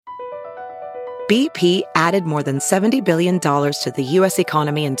BP added more than $70 billion to the U.S.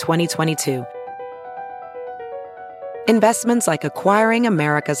 economy in 2022. Investments like acquiring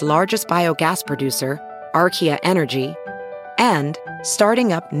America's largest biogas producer, Archaea Energy, and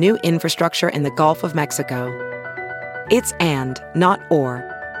starting up new infrastructure in the Gulf of Mexico. It's and, not or.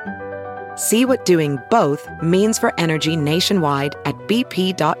 See what doing both means for energy nationwide at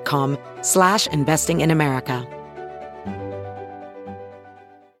bp.com/investing in America.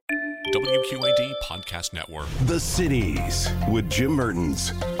 WQAD Podcast Network. The Cities with Jim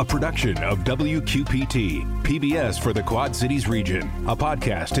Mertens, a production of WQPT, PBS for the Quad Cities region, a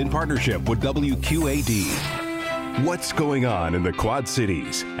podcast in partnership with WQAD. What's going on in the Quad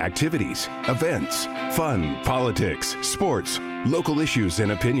Cities? Activities, events, fun, politics, sports, local issues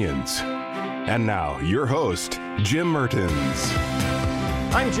and opinions. And now, your host, Jim Mertens.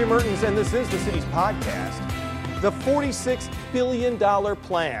 I'm Jim Mertens, and this is the Cities Podcast. The $46 billion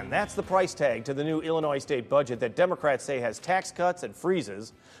plan, that's the price tag to the new Illinois state budget that Democrats say has tax cuts and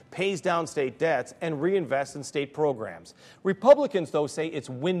freezes, pays down state debts, and reinvests in state programs. Republicans, though, say it's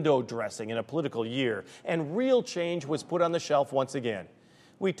window dressing in a political year, and real change was put on the shelf once again.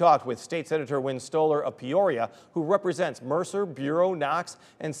 We talked with State Senator Wynn Stoller of Peoria, who represents Mercer, Bureau, Knox,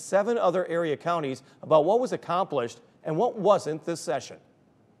 and 7 other area counties, about what was accomplished and what wasn't this session.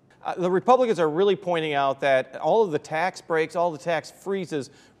 The Republicans are really pointing out that all of the tax breaks, all the tax freezes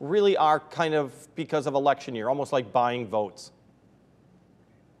really are kind of because of election year, almost like buying votes.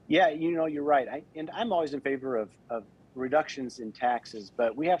 Yeah, you're right. I'm always in favor of reductions in taxes,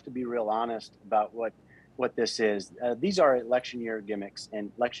 but we have to be real honest about what this is. These are election year gimmicks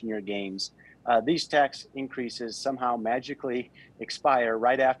and election year games. These tax increases somehow magically expire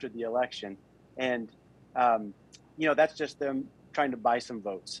right after the election. And, that's just them trying to buy some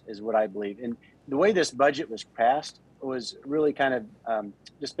votes is what I believe. And the way this budget was passed was really kind of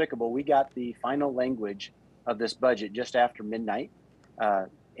despicable. We got the final language of this budget just after midnight,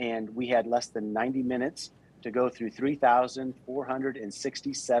 and we had less than 90 minutes to go through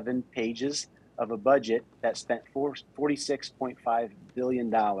 3,467 pages of a budget that spent $46.5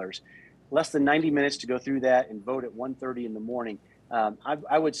 billion. Less than 90 minutes to go through that and vote at 1:30 in the morning.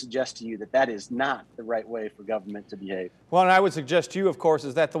 I would suggest to you that is not the right way for government to behave. Well, and I would suggest to you, of course,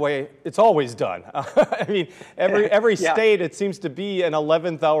 is that the way it's always done. I mean, every Yeah. state, it seems to be an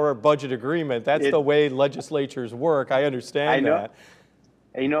 11th hour budget agreement. That's the way legislatures work. I understand that.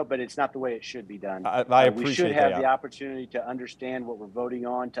 But it's not the way it should be done. I appreciate We should have that. the opportunity to understand what we're voting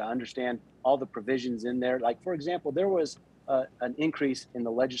on, to understand all the provisions in there. Like, for example, there was an increase in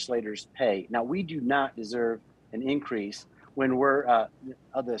the legislators' pay. Now, we do not deserve an increase when the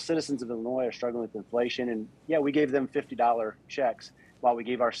citizens of Illinois are struggling with inflation. And yeah, we gave them $50 checks while we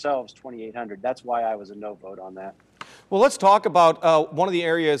gave ourselves $2,800. That's why I was a no vote on that. Well, let's talk about one of the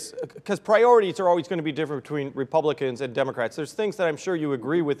areas, because priorities are always going to be different between Republicans and Democrats. There's things that I'm sure you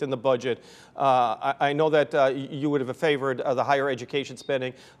agree with in the budget. I know that you would have favored the higher education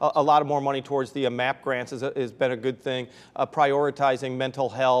spending. A lot of more money towards the MAP grants has been a good thing. Prioritizing mental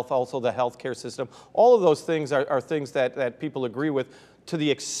health, also the healthcare system. All of those things are things that people agree with. To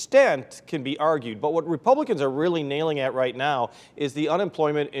the extent can be argued. But what Republicans are really nailing at right now is the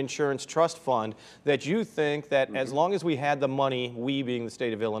unemployment insurance trust fund, that you think that as long as we had the money, we being the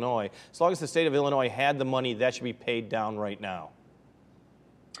state of Illinois, as long as the state of Illinois had the money, that should be paid down right now.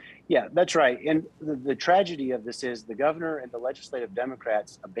 Yeah, that's right. And the tragedy of this is the governor and the legislative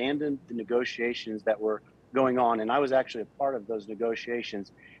Democrats abandoned the negotiations that were going on. And I was actually a part of those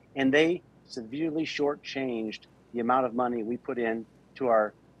negotiations. And they severely shortchanged the amount of money we put in to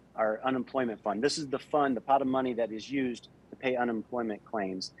our unemployment fund. This is the fund, the pot of money that is used to pay unemployment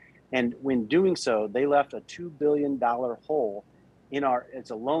claims. And when doing so, they left a $2 billion hole it's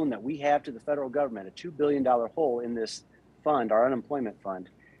a loan that we have to the federal government, a $2 billion hole in this fund, our unemployment fund.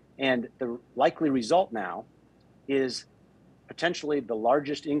 And the likely result now is potentially the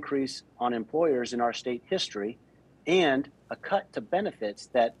largest increase on employers in our state history, and a cut to benefits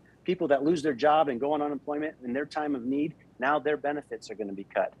that people that lose their job and go on unemployment in their time of need, now their benefits are going to be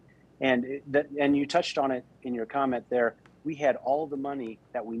cut. And you touched on it in your comment there. We had all the money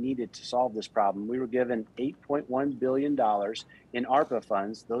that we needed to solve this problem. We were given $8.1 billion in ARPA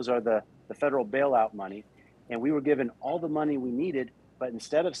funds. Those are the federal bailout money. And we were given all the money we needed, but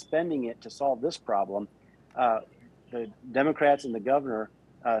instead of spending it to solve this problem, the Democrats and the governor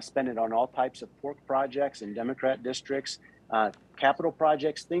spent it on all types of pork projects in Democrat districts, capital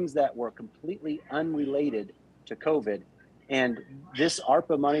projects, things that were completely unrelated to COVID. And this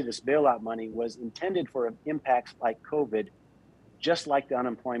ARPA money, this bailout money, was intended for impacts like COVID, just like the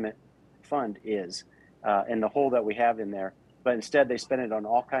unemployment fund is, and the hole that we have in there. but instead they spent it on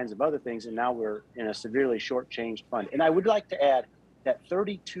all kinds of other things, and now we're in a severely shortchanged fund. And I would like to add that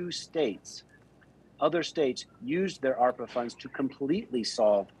 32 states, other states, used their ARPA funds to completely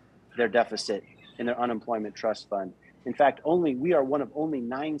solve their deficit in their unemployment trust fund. In fact, we are one of only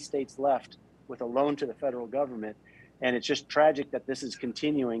 9 states left with a loan to the federal government, and it's just tragic that this is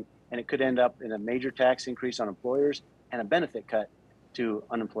continuing, and it could end up in a major tax increase on employers and a benefit cut to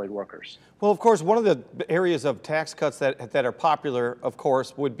unemployed workers. Well, of course, one of the areas of tax cuts that are popular, of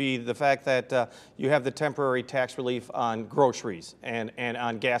course, would be the fact that you have the temporary tax relief on groceries and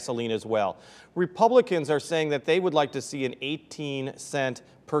on gasoline as well. Republicans are saying that they would like to see an 18-cent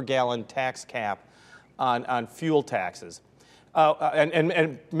per gallon tax cap on fuel taxes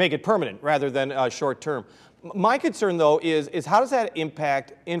and make it permanent rather than short-term. My concern, though, is how does that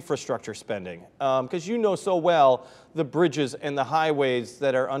impact infrastructure spending? Because you know so well the bridges and the highways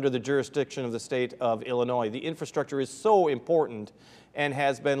that are under the jurisdiction of the state of Illinois. The infrastructure is so important and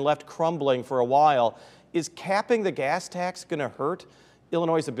has been left crumbling for a while. Is capping the gas tax going to hurt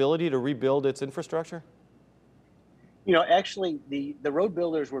Illinois' ability to rebuild its infrastructure? You know, actually, the road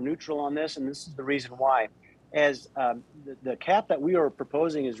builders were neutral on this, and this is the reason why. As the cap that we are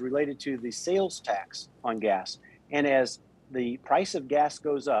proposing is related to the sales tax on gas. And as the price of gas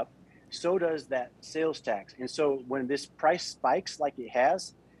goes up, so does that sales tax. And so when this price spikes like it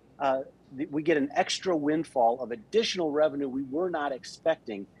has, we get an extra windfall of additional revenue we were not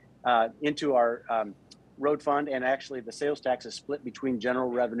expecting into our road fund. And actually the sales tax is split between general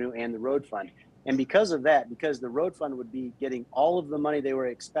revenue and the road fund. And because of that, because the road fund would be getting all of the money they were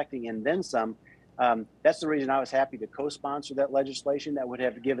expecting and then some, that's the reason I was happy to co-sponsor that legislation that would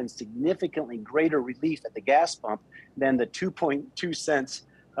have given significantly greater relief at the gas pump than the 2.2 cents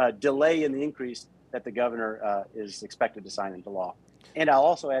delay in the increase that the governor is expected to sign into law. And I'll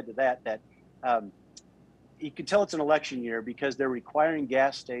also add to that you can tell it's an election year because they're requiring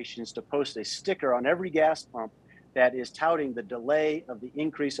gas stations to post a sticker on every gas pump that is touting the delay of the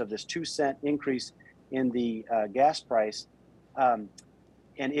increase of this 2-cent increase in the gas price.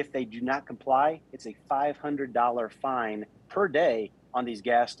 And if they do not comply, it's a $500 fine per day on these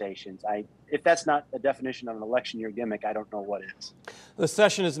gas stations. If that's not a definition of an election year gimmick, I don't know what is. The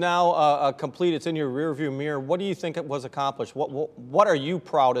session is now complete. It's in your rearview mirror. What do you think was accomplished? What are you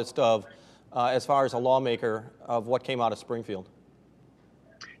proudest of as far as a lawmaker of what came out of Springfield?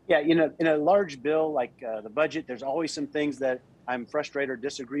 Yeah, you know, in a large bill like the budget, there's always some things that I'm frustrated or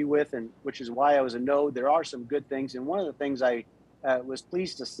disagree with, and which is why I was a no. There are some good things, and one of the things I was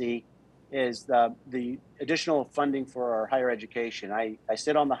pleased to see is the additional funding for our higher education. I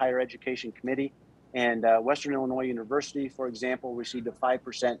sit on the higher education committee, and Western Illinois University, for example, received a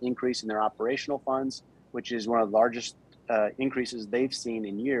 5% increase in their operational funds, which is one of the largest increases they've seen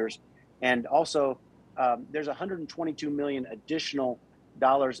in years. And also, there's $122 million additional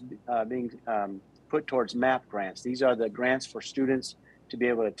dollars being put towards MAP grants. These are the grants for students to be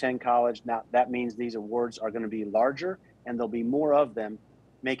able to attend college. Now, that means these awards are going to be larger, and there'll be more of them,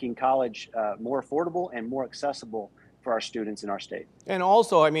 making college more affordable and more accessible for our students in our state. And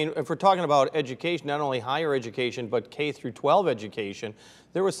also, I mean, if we're talking about education, not only higher education, but K through 12 education,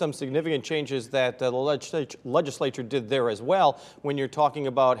 there were some significant changes that the legislature did there as well when you're talking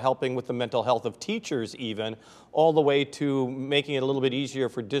about helping with the mental health of teachers even, all the way to making it a little bit easier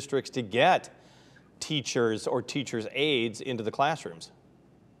for districts to get teachers or teachers' aides into the classrooms.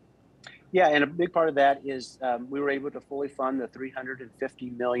 Yeah, and a big part of that is we were able to fully fund the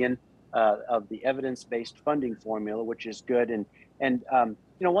 $350 million of the evidence-based funding formula, which is good. And you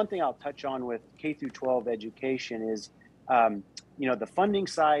know, one thing I'll touch on with K through 12 education is, you know, the funding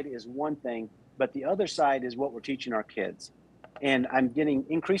side is one thing, but the other side is what we're teaching our kids. And I'm getting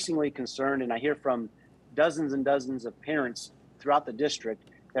increasingly concerned, and I hear from dozens and dozens of parents throughout the district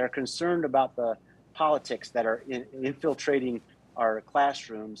that are concerned about the politics that are infiltrating our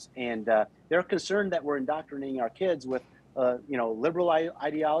classrooms, and they're concerned that we're indoctrinating our kids with you know, liberal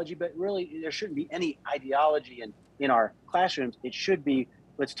ideology, but really there shouldn't be any ideology in our classrooms. It should be,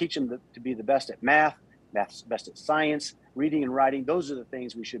 let's teach them to be the best at math, best at science, reading and writing. Those are the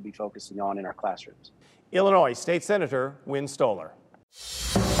things we should be focusing on in our classrooms. Illinois State Senator Win Stoller.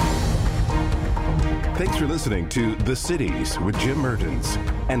 Thanks for listening to The Cities with Jim Mertens.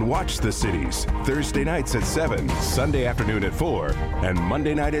 And watch The Cities Thursday nights at 7, Sunday afternoon at 4, and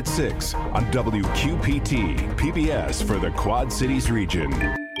Monday night at 6 on WQPT, PBS for the Quad Cities region.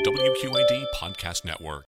 WQAD Podcast Network.